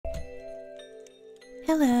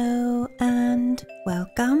Hello and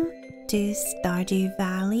welcome to Stardew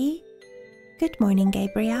Valley. Good morning,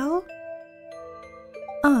 Gabrielle.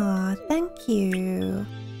 Ah, thank you.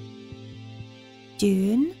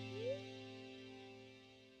 June.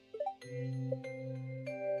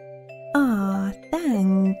 Ah,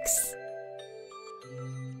 thanks.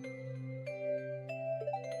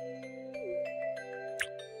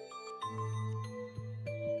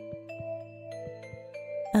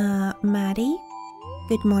 Maddie.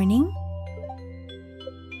 Good morning.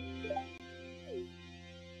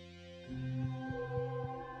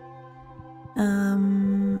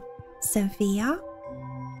 Sophia.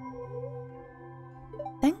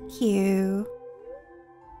 Thank you.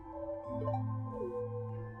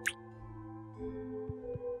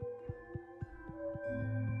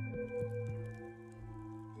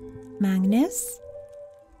 Magnus.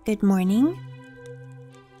 Good morning.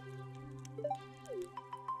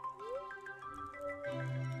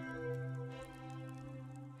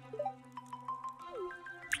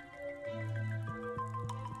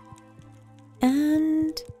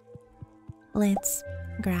 And let's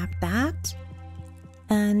grab that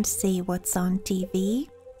and see what's on TV.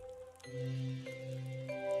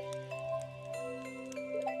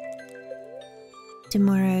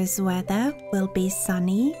 Tomorrow's weather will be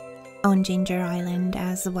sunny on Ginger Island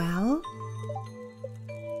as well.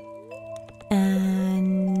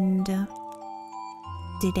 And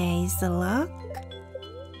today's luck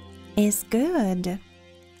is good.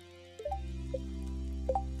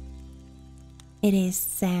 It is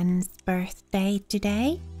Zen's birthday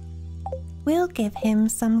today. We'll give him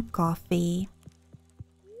some coffee.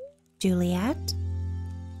 Juliet?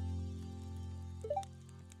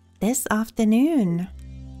 This afternoon.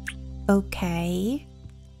 Okay.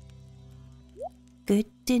 Good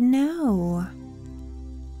to know.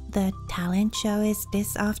 The talent show is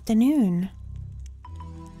this afternoon.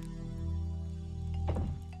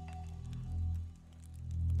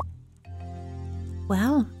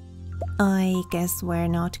 Well, I guess we're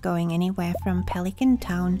not going anywhere from Pelican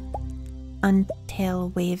Town until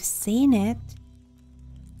we've seen it.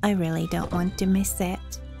 I really don't want to miss it.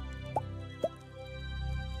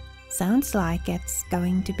 Sounds like it's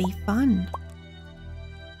going to be fun.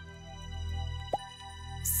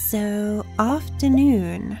 So,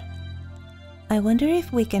 afternoon. I wonder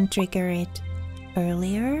if we can trigger it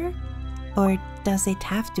earlier, or does it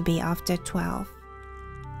have to be after 12?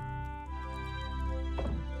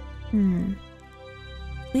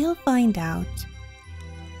 We'll find out.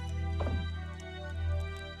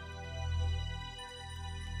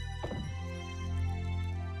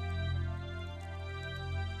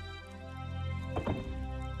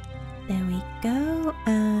 There we go,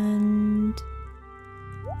 and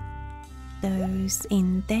those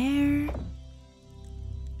in there.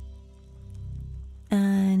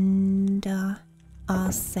 And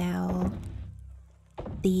I'll sell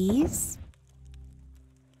these.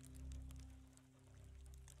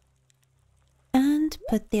 And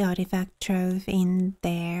put the artifact trove in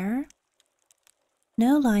there.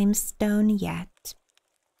 No limestone yet.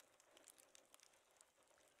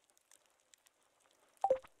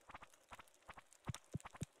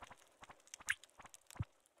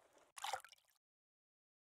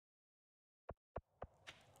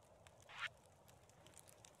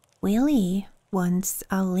 Willie wants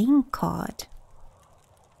a link card.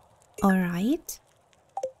 Alright.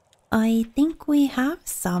 I think we have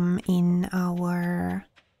some in our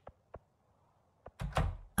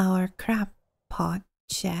crab pot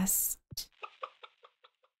chest.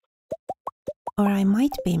 Or I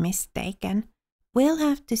might be mistaken. We'll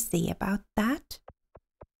have to see about that.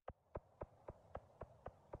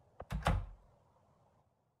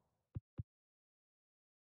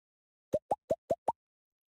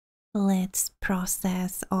 Let's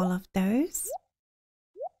process all of those.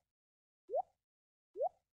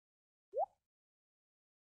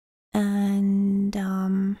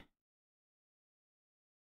 And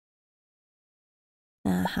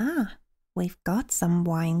we've got some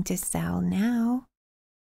wine to sell now.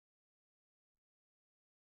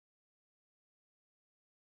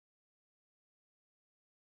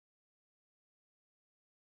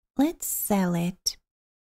 Let's sell it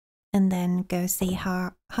and then go see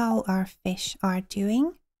how our fish are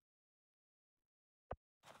doing.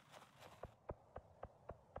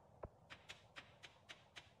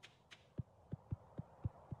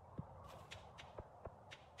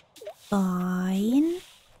 Fine.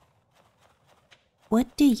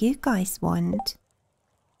 What do you guys want?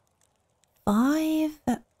 5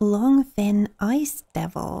 longfin ice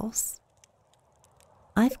devils.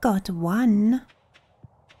 I've got 1.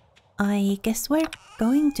 I guess we're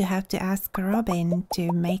going to have to ask Robin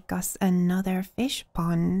to make us another fish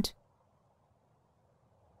pond.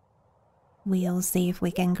 We'll see if we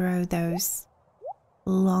can grow those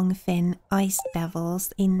longfin ice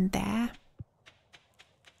devils in there.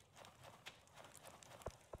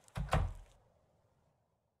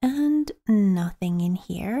 And nothing in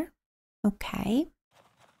here. Okay.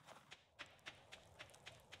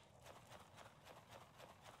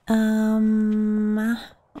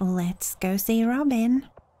 Let's go see Robin.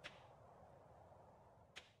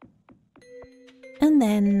 And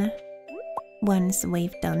then, once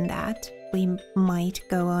we've done that, we might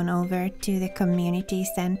go on over to the community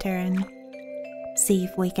center and see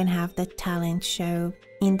if we can have the talent show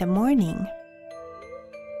in the morning.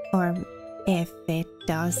 Or if it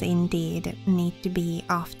does indeed need to be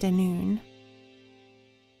afternoon.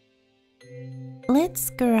 Let's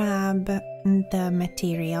grab the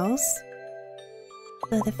materials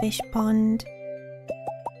for the fish pond.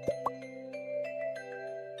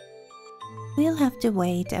 We'll have to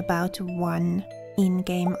wait about 1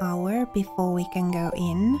 in-game hour before we can go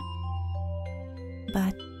in.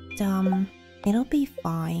 But, it'll be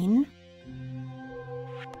fine.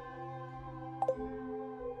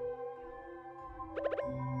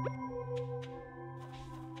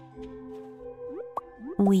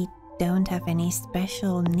 We don't have any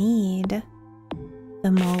special need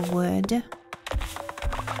for more wood.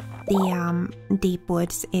 The deep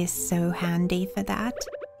woods is so handy for that.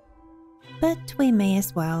 But we may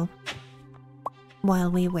as well, while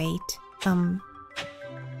we wait,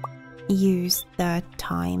 use the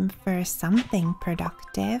time for something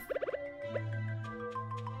productive.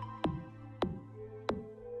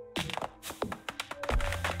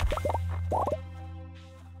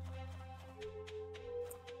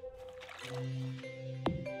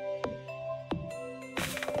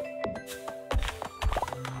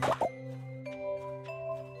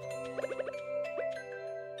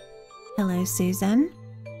 Hello, Susan.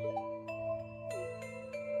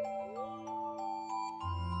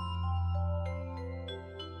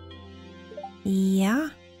 Yeah,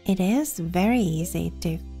 it is very easy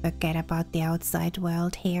to forget about the outside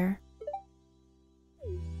world here.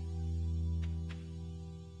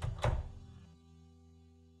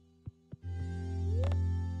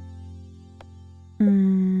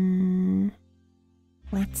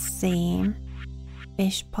 Let's see.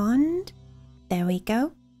 Fish pond. There we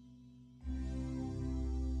go.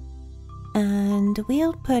 And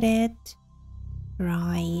we'll put it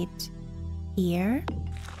right here.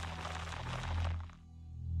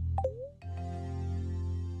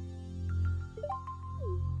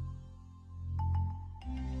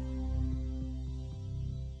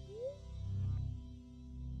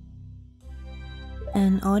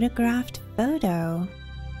 An autographed photo.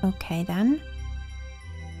 Okay then.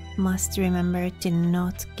 Must remember to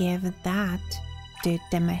not give that to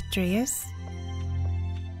Demetrius.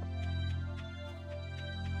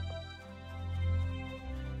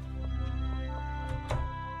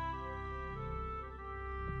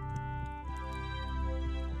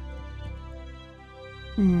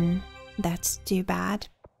 That's too bad.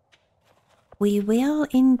 We will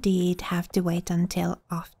indeed have to wait until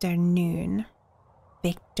afternoon.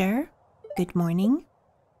 Victor, good morning.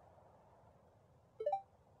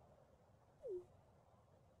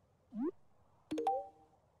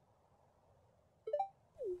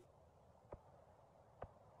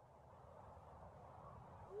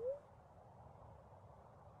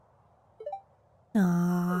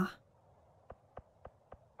 Ah,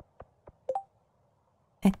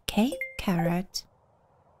 a cave carrot.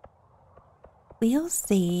 We'll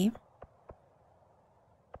see.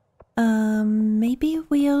 Maybe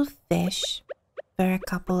we'll fish for a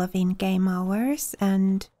couple of in-game hours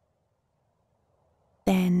and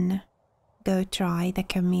then go try the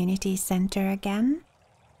community center again.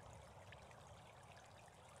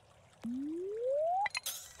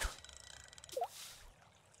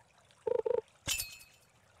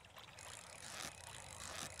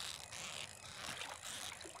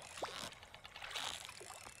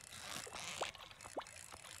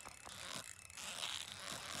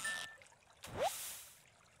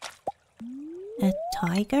 A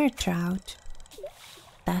tiger trout.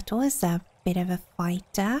 That was a bit of a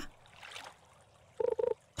fighter.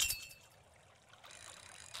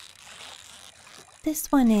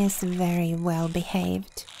 This one is very well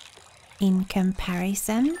behaved in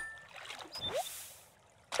comparison.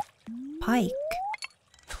 Pike.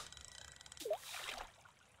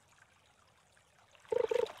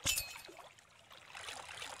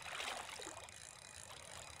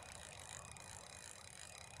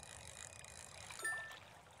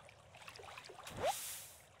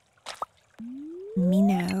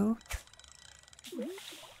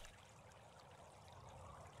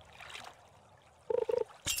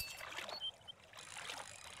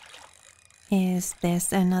 Is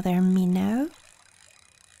this another minnow?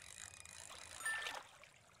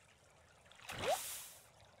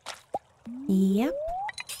 Yep.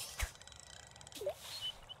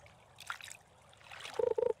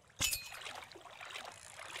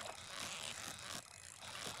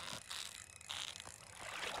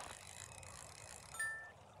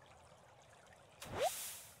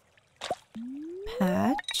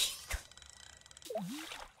 Patch.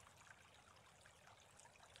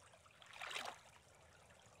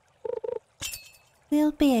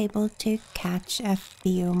 We'll be able to catch a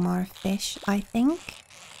few more fish, I think,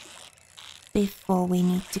 before we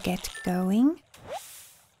need to get going.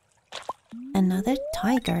 Another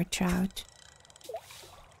tiger trout.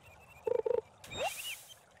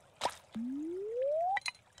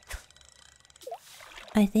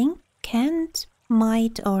 I think Kent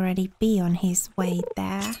might already be on his way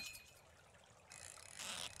there.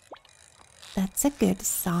 That's a good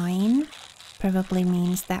sign. Probably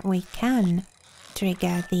means that we can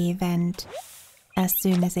trigger the event as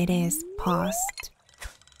soon as it is past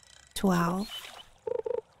 12.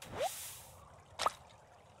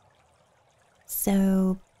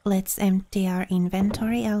 So let's empty our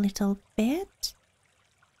inventory a little bit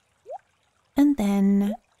and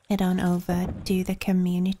then head on over to the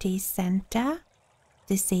community center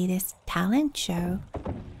to see this talent show.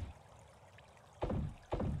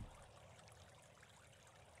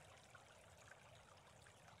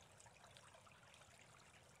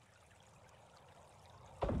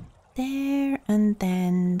 There, and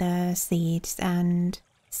then the seeds and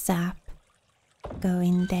sap go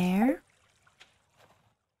in there.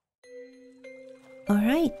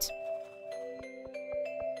 Alright.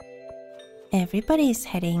 Everybody's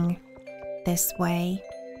heading this way.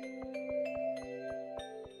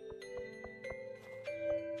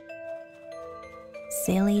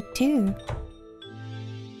 Silly too.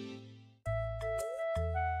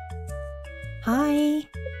 Hi.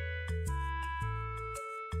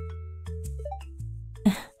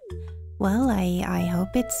 Well, I hope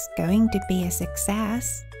it's going to be a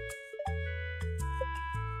success.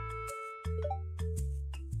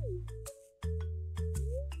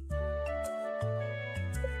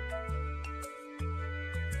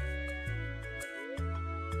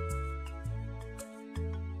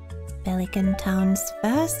 Pelican Town's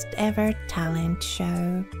first ever talent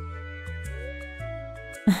show.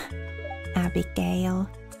 Abigail,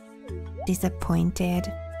 disappointed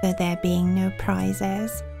for there being no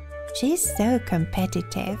prizes. She's so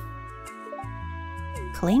competitive.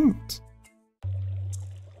 Clint.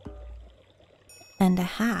 And a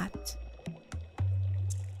hat.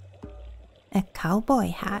 A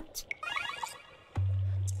cowboy hat.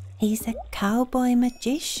 He's a cowboy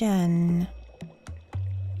magician.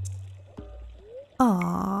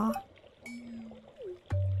 Aww.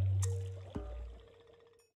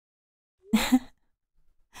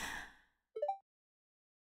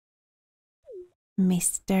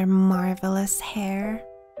 Mr. Marvelous Hair.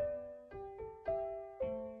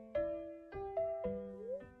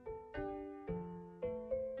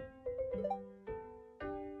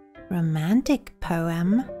 Romantic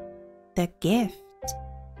poem. The Gift.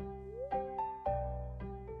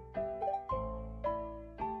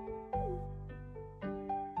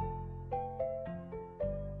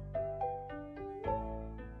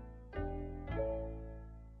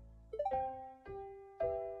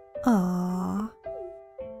 Aww.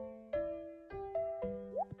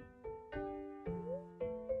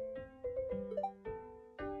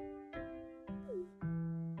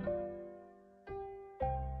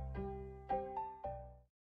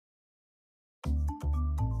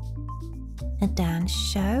 A dance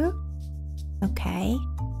show? Okay.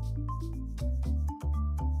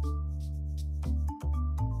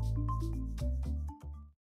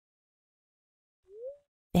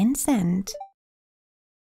 Vincent.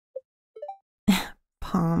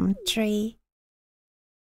 Palm tree.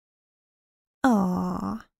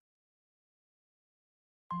 Aww.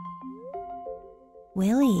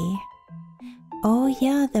 Willie. Oh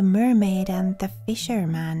yeah, the mermaid and the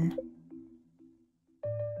fisherman.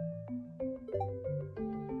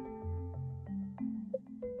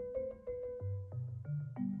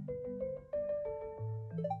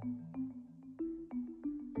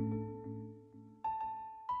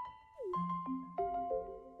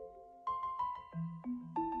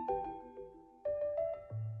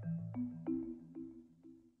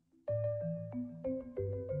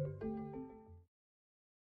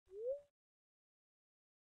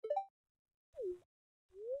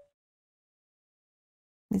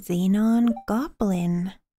 Xenon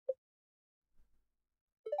Goblin.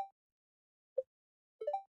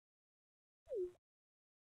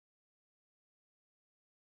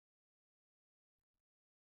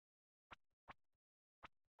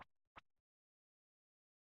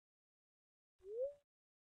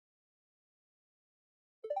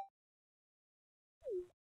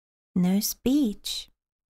 No speech.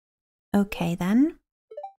 Okay then.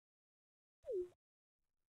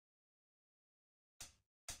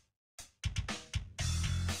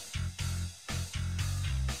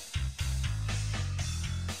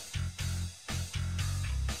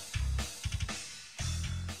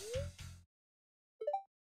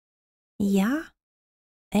 Yeah,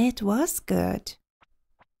 it was good.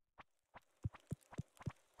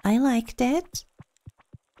 I liked it.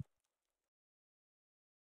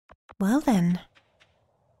 Well then.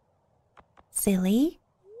 Silly.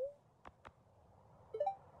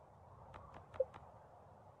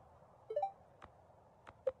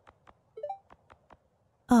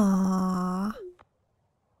 Aww.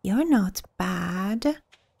 You're not bad.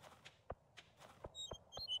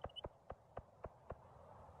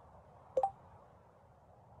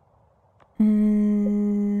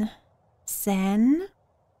 Sen?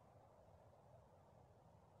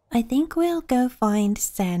 I think we'll go find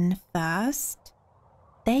Sen first.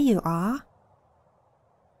 There you are.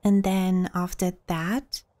 And then after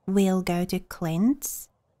that, we'll go to Clint's.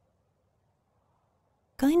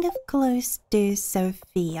 Kind of close to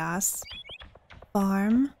Sophia's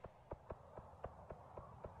farm.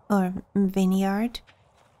 Or vineyard.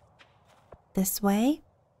 This way.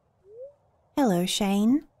 Hello,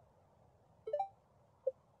 Shane.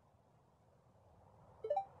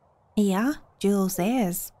 Yeah, Jules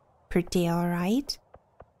is pretty alright.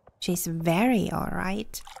 She's very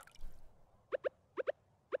alright.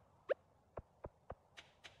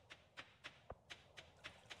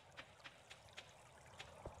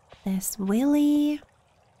 There's Willy.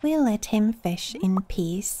 We'll let him fish in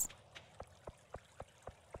peace.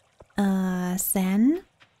 Sen?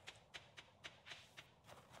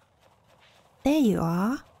 There you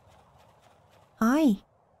are. Hi.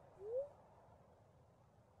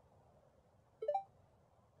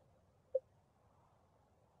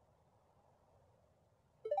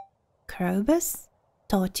 Krobus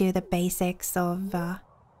taught you the basics of the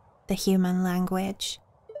human language.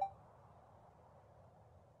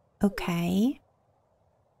 Okay.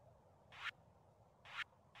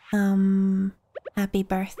 Happy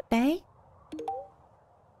birthday?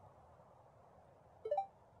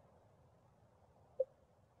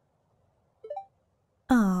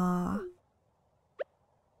 Aww.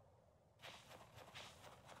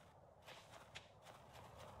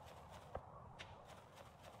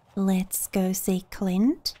 Let's go see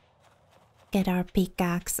Clint. Get our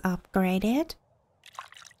pickaxe upgraded.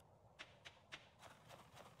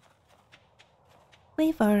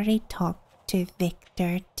 We've already talked to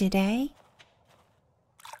Victor today.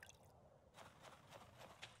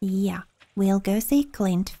 Yeah, we'll go see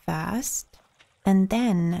Clint first. And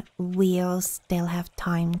then we'll still have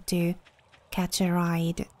time to catch a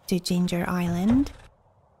ride to Ginger Island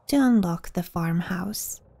to unlock the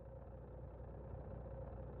farmhouse.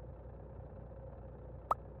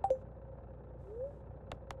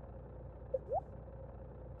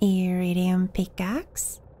 Iridium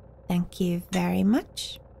pickaxe. Thank you very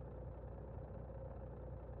much.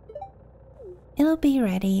 It'll be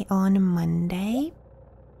ready on Monday.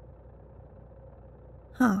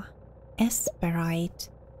 Huh. Esperite.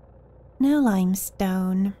 No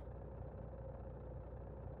limestone.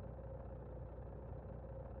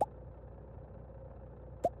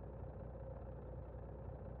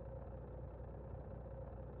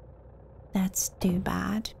 That's too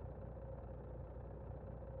bad.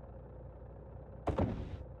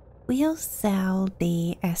 We'll sell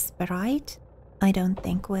the Esperite. I don't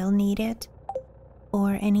think we'll need it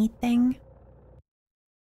or anything.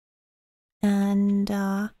 And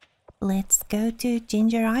let's go to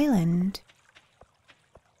Ginger Island.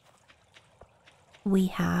 We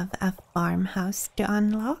have a farmhouse to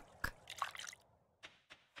unlock.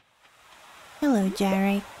 Hello,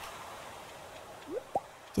 Jarek.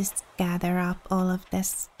 Just gather up all of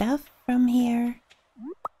this stuff from here.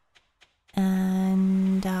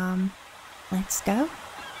 And let's go.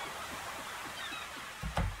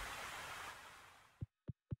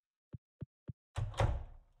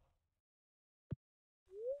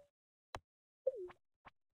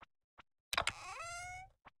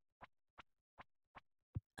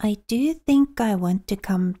 I do think I want to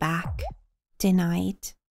come back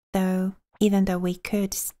tonight, though, even though we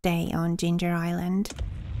could stay on Ginger Island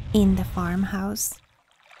in the farmhouse.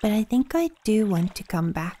 But I think I do want to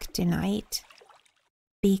come back tonight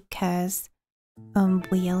because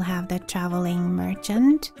we'll have the traveling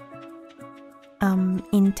merchant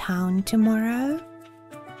in town tomorrow,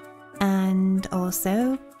 and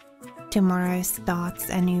also tomorrow starts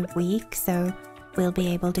a new week, so we'll be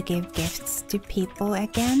able to give gifts to people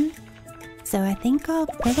again So I think I'll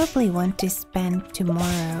probably want to spend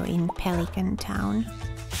tomorrow in Pelican Town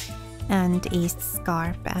and East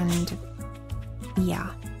Scarp, and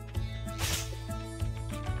yeah.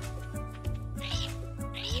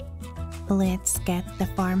 Let's get the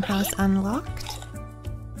farmhouse unlocked.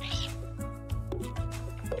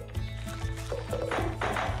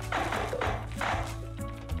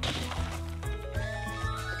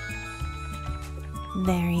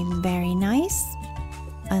 Very, very nice.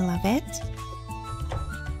 I love it.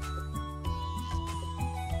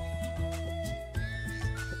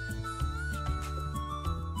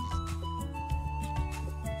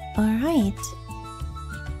 All right.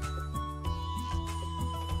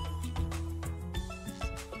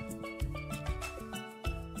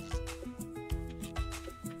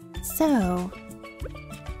 So,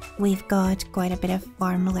 we've got quite a bit of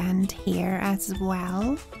farmland here as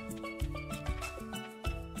well.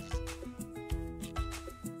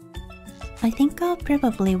 I think I'll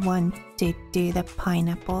probably want to do the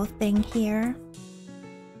pineapple thing here.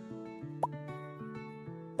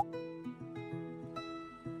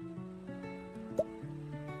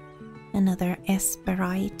 Another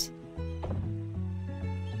Esperite.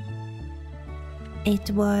 It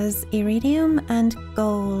was iridium and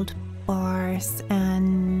gold bars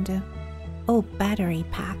and battery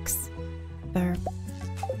packs for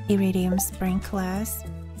iridium sprinklers.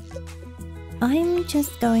 I'm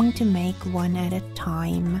just going to make one at a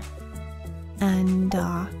time and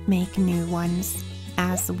make new ones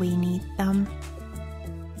as we need them.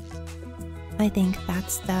 I think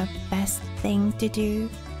that's the best thing to do.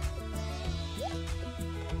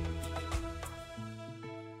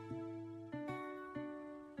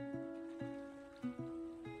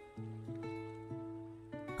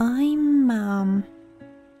 I'm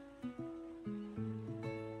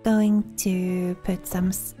going to put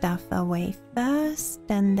some stuff away first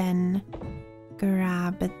and then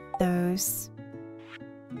grab those.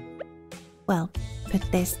 Well, put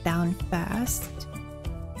this down first.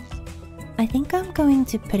 I think I'm going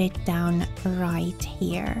to put it down right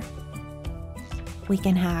here. We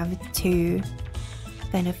can have two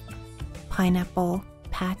kind of pineapple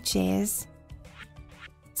patches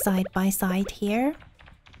side by side here.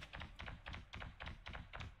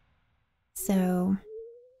 So,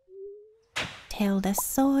 till the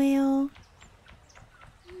soil.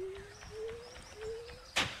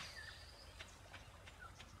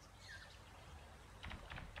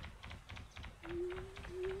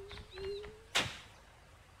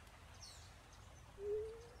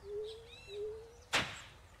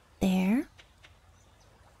 There.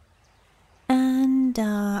 And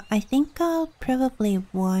I think I'll probably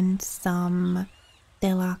want some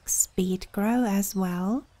deluxe speed grow as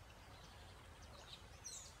well.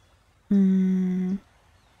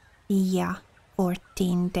 Yeah,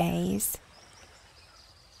 14 days.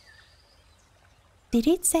 Did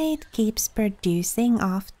it say it keeps producing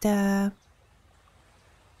after?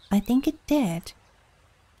 I think it did.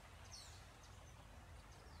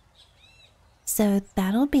 So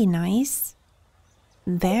that'll be nice.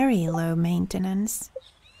 Very low maintenance.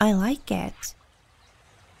 I like it.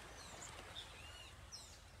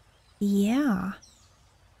 Yeah.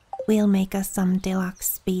 We'll make us some deluxe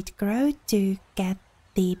speed grow to get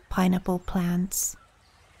the pineapple plants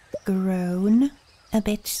grown a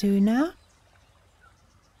bit sooner.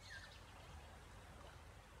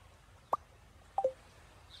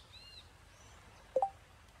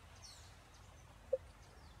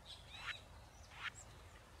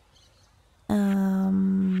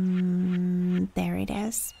 There it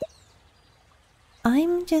is.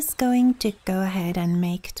 I'm just going to go ahead and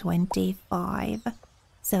make 25.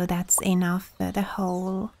 So that's enough for the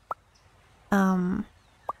whole kind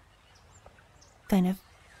of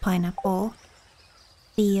pineapple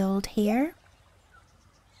field here.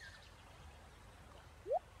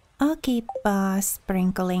 I'll keep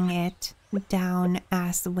sprinkling it down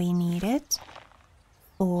as we need it,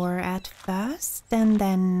 4 at first and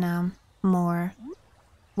then more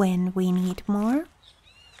when we need more.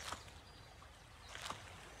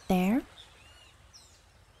 There.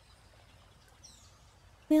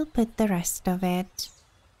 We'll put the rest of it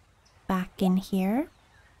back in here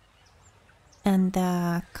and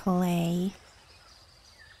the clay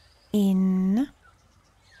in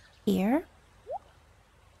here.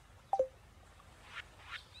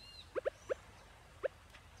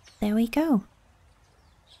 There we go.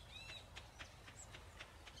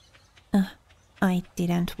 I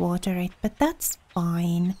didn't water it, but that's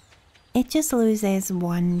fine. It just loses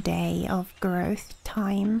 1 day of growth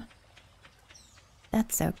time.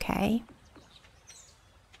 That's okay.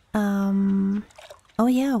 Oh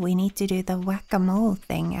yeah, we need to do the whack-a-mole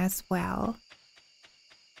thing as well.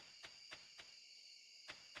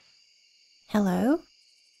 Hello?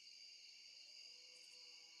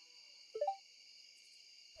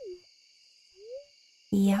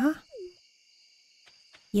 Yeah?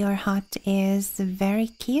 Your hut is very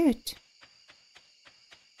cute.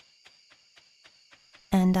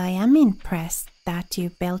 And I am impressed that you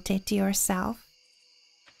built it yourself.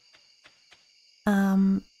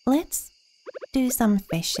 Let's do some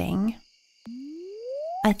fishing.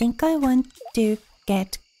 I think I want to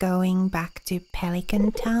get going back to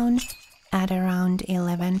Pelican Town at around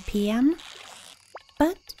 11 p.m.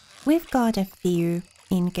 But we've got a few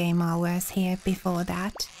in-game hours here before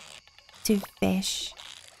that to fish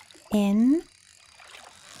in.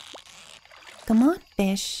 Come on,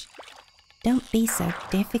 fish. Don't be so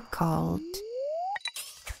difficult.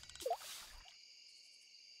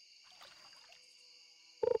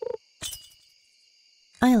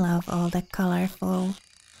 I love all the colorful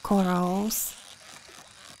corals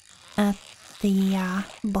at the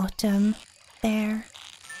bottom there.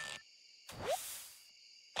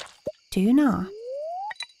 Tuna.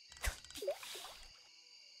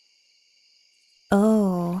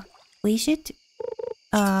 Oh, we should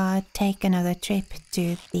take another trip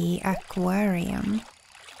to the aquarium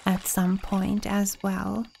at some point as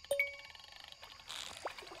well.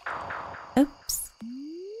 Oops.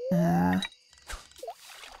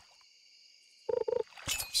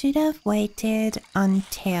 Should have waited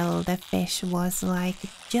until the fish was like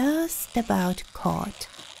just about caught,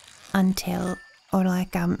 until, or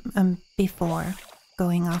like before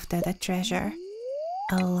going after the treasure.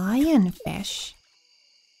 A lionfish.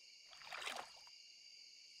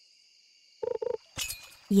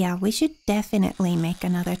 Yeah, we should definitely make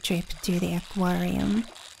another trip to the aquarium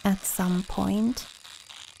at some point.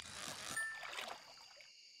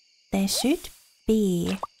 There should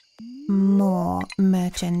be more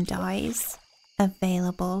merchandise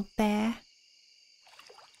available there,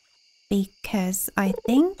 because I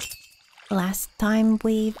think last time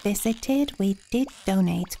we visited we did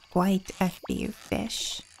donate quite a few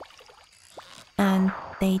fish, and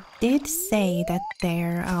they did say that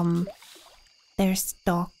their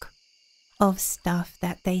stock of stuff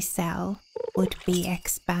that they sell would be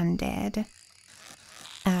expanded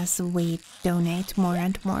as we donate more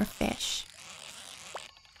and more fish.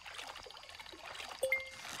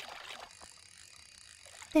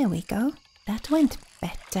 There we go. That went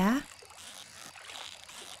better.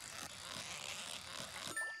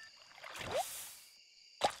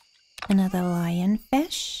 Another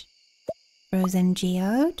lionfish. Frozen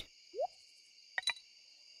geode.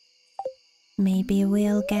 Maybe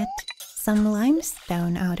we'll get some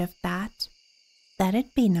limestone out of that.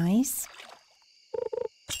 That'd be nice.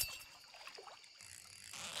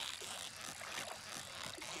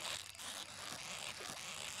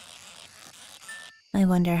 I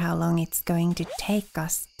wonder how long it's going to take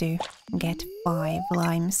us to get 5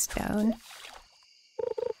 limestone.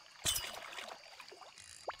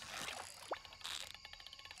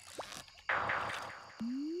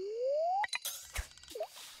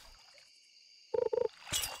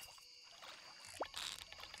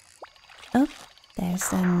 Oh,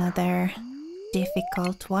 there's another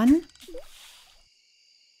difficult one.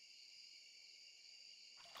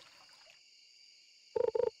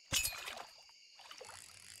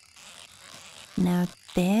 Now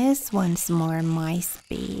this one's more my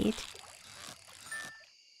speed.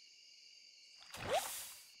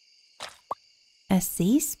 A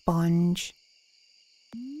sea sponge.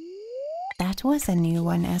 That was a new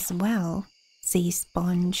one as well. Sea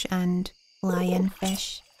sponge and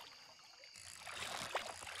lionfish.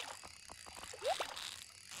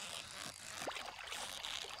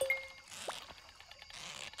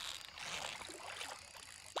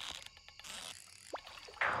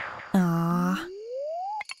 Ah,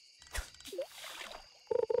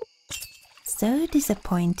 so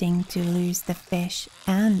disappointing to lose the fish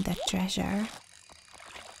and the treasure.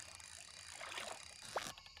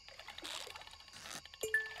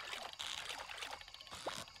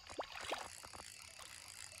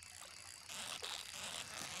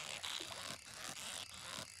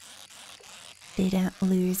 Didn't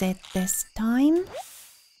lose it this time.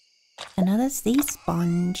 Another sea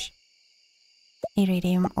sponge.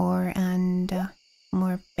 Iridium ore and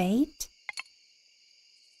more bait.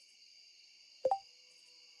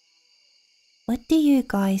 What do you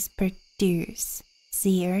guys produce?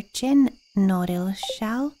 Sea urchin, nautilus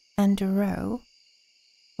shell, and roe.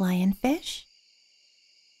 Lionfish?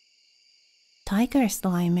 Tiger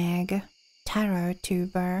slime egg, taro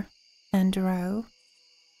tuber, and roe.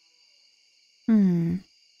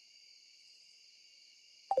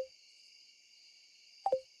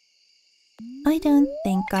 I don't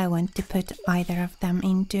think I want to put either of them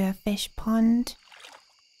into a fish pond.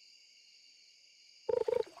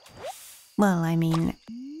 Well, I mean,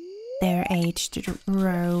 their aged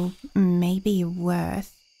roe may be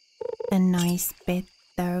worth a nice bit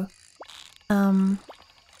though.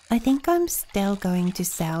 I think I'm still going to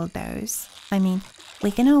sell those. I mean,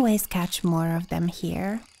 we can always catch more of them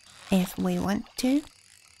here if we want to.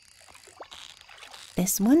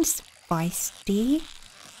 This one's feisty.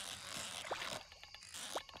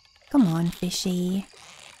 Come on, fishy.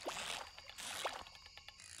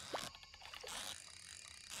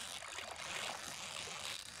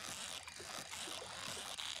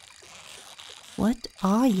 What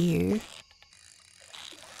are you?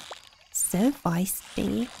 So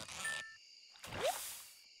feisty.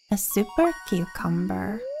 A super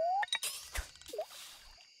cucumber.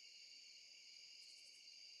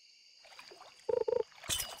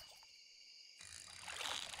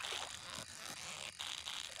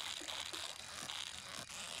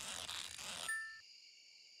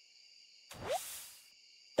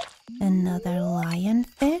 Another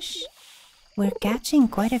lionfish. We're catching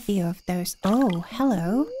quite a few of those. Oh,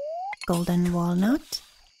 hello. Golden walnut.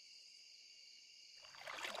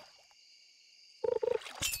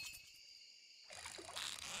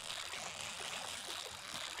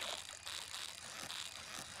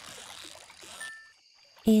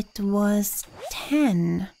 It was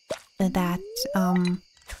 10 that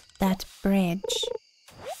bridge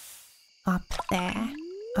up there,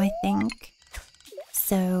 I think.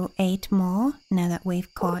 So 8 more now that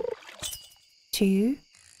we've caught 2.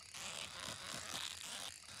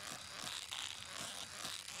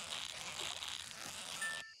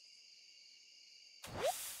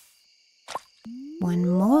 One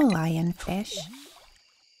more lionfish.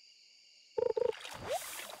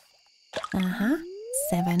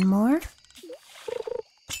 7 more.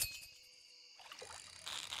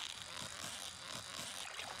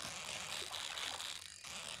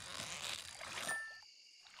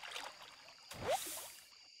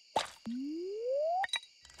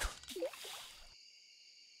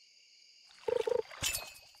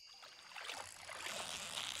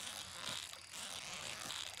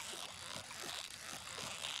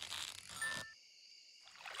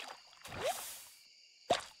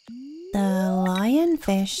 The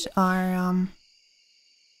lionfish are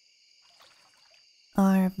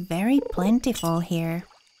very plentiful here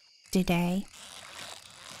today.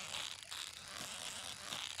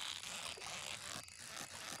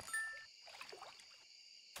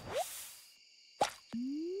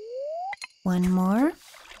 One more.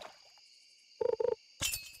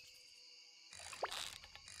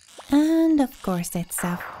 And of course it's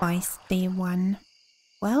a feisty one.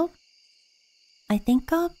 Well, I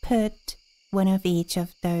think I'll put one of each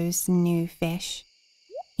of those new fish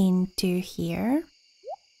into here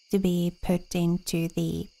to be put into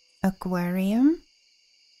the aquarium.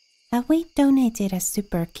 Have we donated a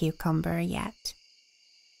super cucumber yet?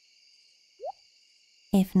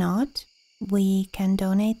 If not, we can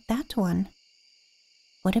donate that one.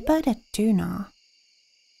 What about a tuna?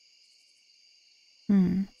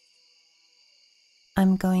 I'm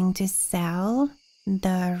going to sell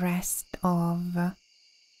the rest of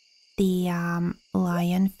the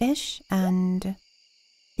lionfish and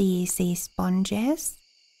the sea sponges.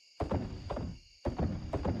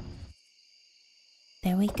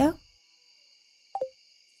 There we go.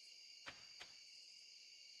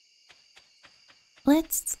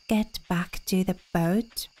 Let's get back to the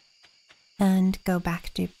boat and go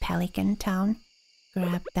back to Pelican Town.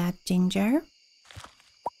 Grab that ginger.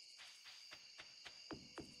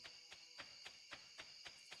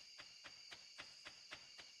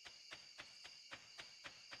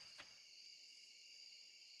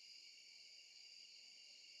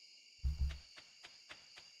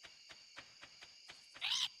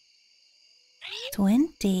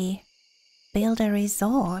 $20. Build a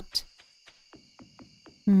resort.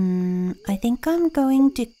 I think I'm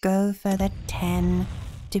going to go for the 10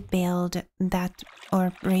 to build that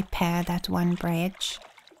or repair that one bridge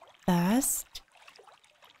first.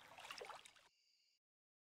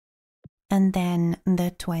 And then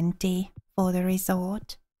the 20 for the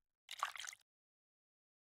resort.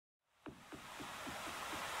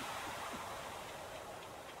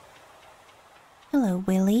 Hello,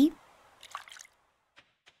 Willie.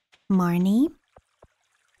 Marnie.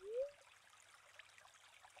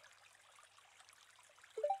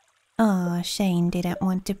 Oh, Shane didn't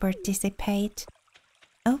want to participate.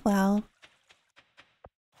 Oh well.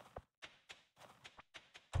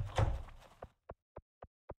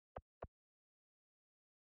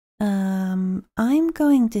 I'm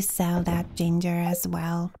going to sell that ginger as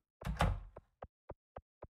well.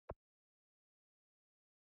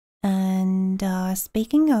 And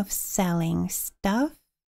speaking of selling stuff,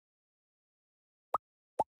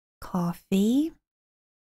 coffee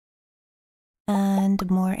and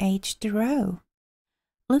more aged roe.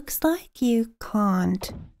 Looks like you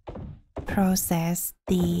can't process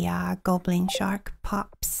the goblin shark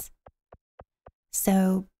pops.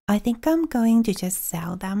 So I think I'm going to just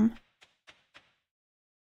sell them.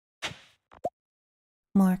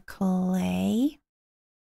 More clay.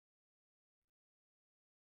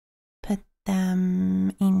 Put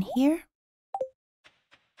them in here.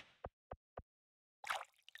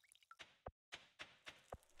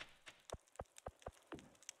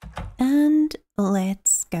 And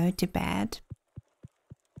let's go to bed.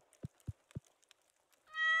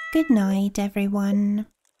 Good night, everyone.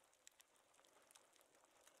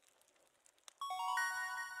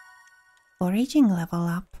 Foraging level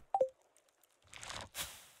up.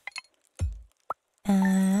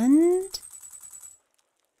 And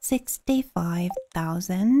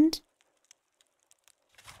 65,000.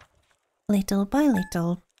 Little by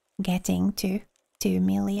little, getting to 2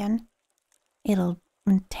 million. It'll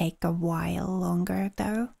take a while longer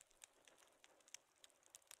though.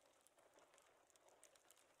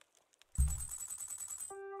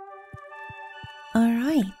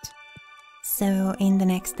 Alright, so in the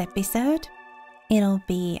next episode, it'll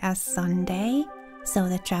be a Sunday, so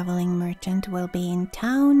the traveling merchant will be in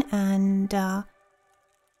town, and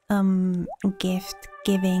gift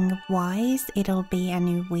giving wise, it'll be a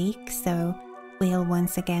new week, so we'll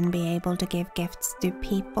once again be able to give gifts to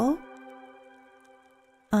people.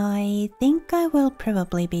 I think I will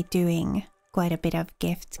probably be doing quite a bit of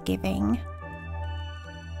gift giving.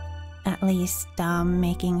 At least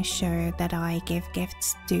making sure that I give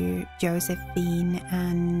gifts to Josephine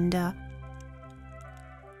and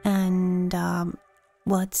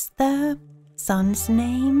what's the son's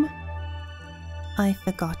name? I've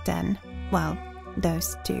forgotten. Well,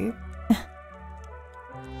 those two.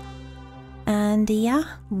 And yeah,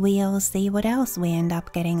 we'll see what else we end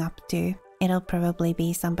up getting up to. It'll probably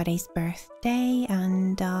be somebody's birthday,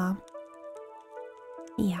 and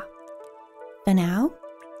yeah. For now,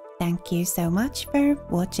 thank you so much for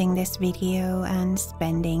watching this video and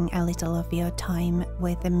spending a little of your time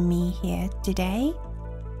with me here today.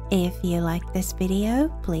 If you liked this video,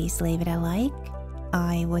 please leave it a like.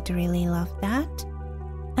 I would really love that.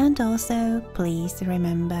 And also, please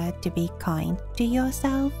remember to be kind to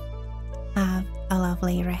yourself. Have a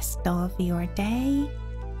lovely rest of your day.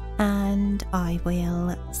 And I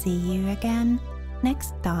will see you again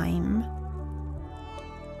next time.